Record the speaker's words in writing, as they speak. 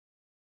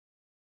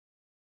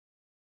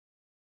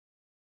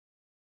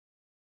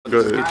Go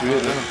ahead. Get you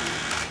hit now.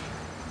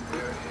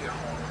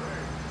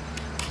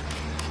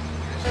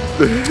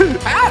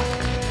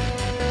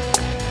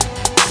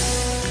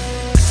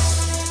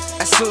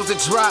 As soon as it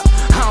drop,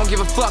 I don't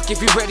give a fuck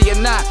if you ready or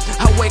not.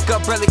 I wake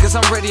up early cause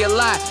I'm ready a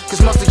lot.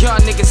 Cause most of y'all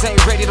niggas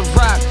ain't ready to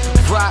rock.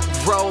 Rock,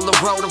 roll, or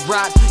roll to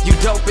rock. You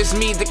dope, it's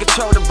me that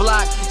control the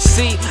block.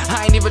 See,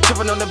 I ain't even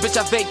tripping on the bitch,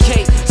 I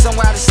vacate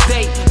somewhere out of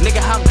state. Nigga,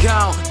 I'm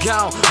gone,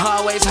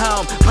 always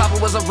home. Papa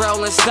was a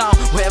rolling stone.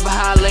 Wherever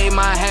I lay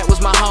my hat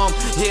was my home.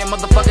 Yeah,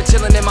 motherfucker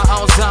chillin' in my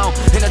own zone.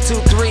 In a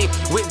 2-3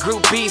 with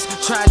groupies,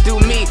 try to do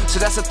me, so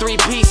that's a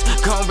 3-piece.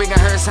 Gon' bring a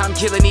hearse, I'm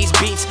killing these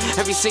beats.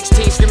 Every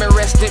 16 screaming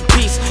rest in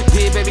peace.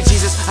 Dear baby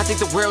Jesus, I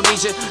think the world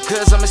needs you,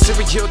 cause I'm a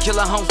serial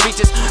killer, home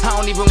features. I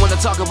don't even wanna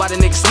talk about a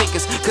nigga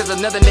sneakers, cause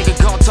another nigga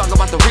gon' talk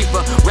about the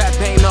reaper. Rap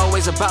ain't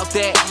always about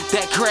that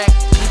crack.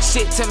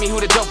 Shit, tell me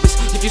who the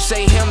dopest. If you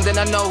say him, then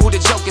I know who the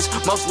joke is.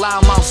 Most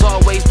loud mouths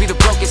always be the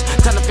brokest.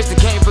 Time to fix the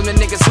game from the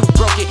niggas who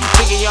broke it.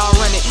 Nigga, y'all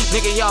running,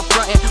 nigga, y'all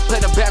frontin'. Play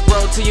the back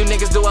road till you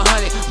niggas do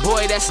 100.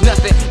 Boy, that's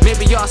nothing.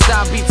 Maybe y'all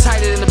style be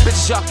tighter than the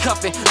bitches y'all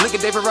cuffin'. Look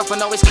at David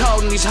Ruffin, always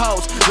cold in these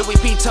hoes. Louis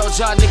P told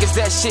y'all niggas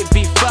that shit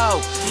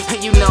before,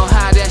 and you know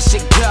how that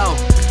shit go.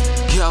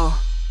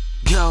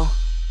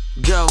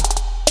 Go.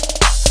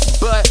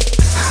 But,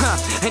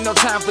 ain't no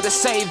time for the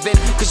saving,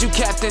 cause you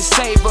captain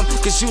save them,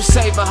 cause you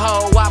save a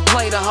hoe, I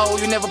play the hoe,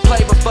 you never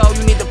played before,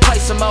 you need to play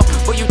some more.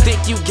 But you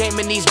think you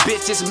gaming these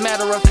bitches,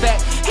 matter of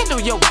fact, handle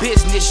your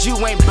business, you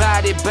ain't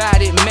bout it,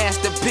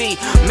 Master P,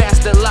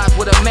 master lock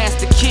with a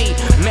master key,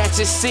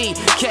 matches C,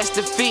 catch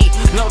the feet,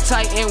 no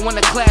Titan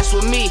wanna clash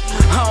with me,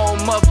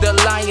 home of the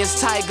Lions,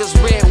 Tigers,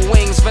 Red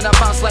Wings, finna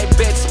bounce like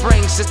Bed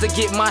Springs, just to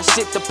get my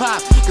shit to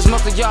pop, cause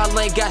most of y'all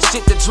ain't got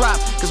shit to drop,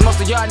 cause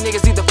most of y'all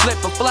niggas either flip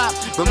or flop,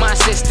 but my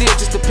shit still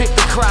just to pick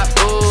the crop.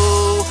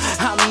 Ooh,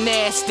 I'm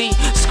nasty,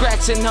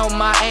 scratching on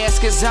my ass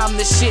cause I'm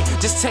the shit.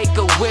 Just take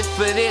a whiff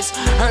for this.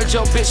 Heard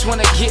your bitch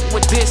wanna get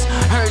with this.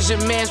 Heard your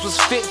mans was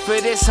fit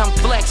for this. I'm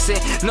flexing,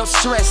 no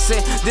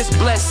stressing, this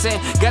blessing.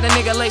 Got a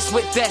nigga laced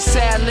with that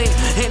salad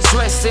and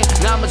dressing.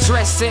 Now I'm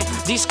addressing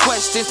these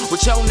questions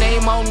with your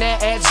name on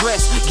that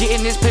address.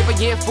 Getting this paper,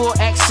 yeah, full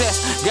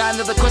access. Got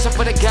another question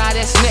for the guy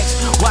that's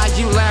next. Why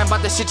you lying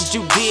about the shit that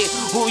you did?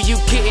 Who you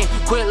kidding?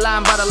 Quit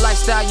lying about the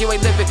lifestyle you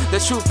ain't living. The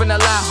truth and the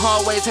lie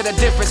always had a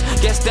difference.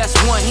 Guess that's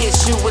one hit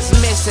you was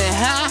missing,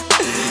 huh?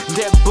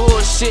 That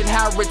bullshit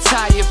I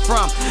retired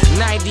from.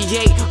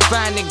 98,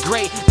 finding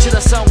great.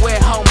 Chillin' somewhere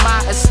home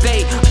my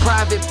estate.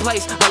 Private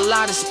place, a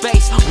lot of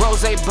space.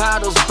 Rose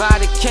bottles by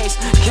the case.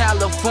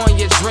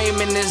 California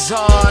dreaming is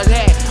all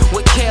that.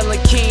 With Kale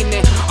and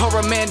Keenan or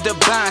Amanda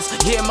Bynes.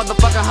 Yeah,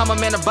 motherfucker, I'm a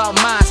man about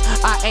mines.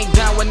 I ain't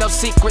down with no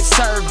secret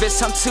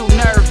service. I'm too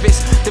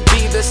nervous to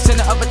be the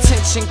center of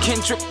attention.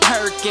 Kendrick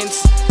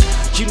Perkins,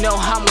 you know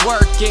I'm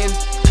working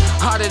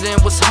harder than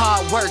what's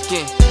hard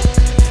working.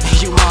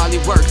 You hardly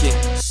working.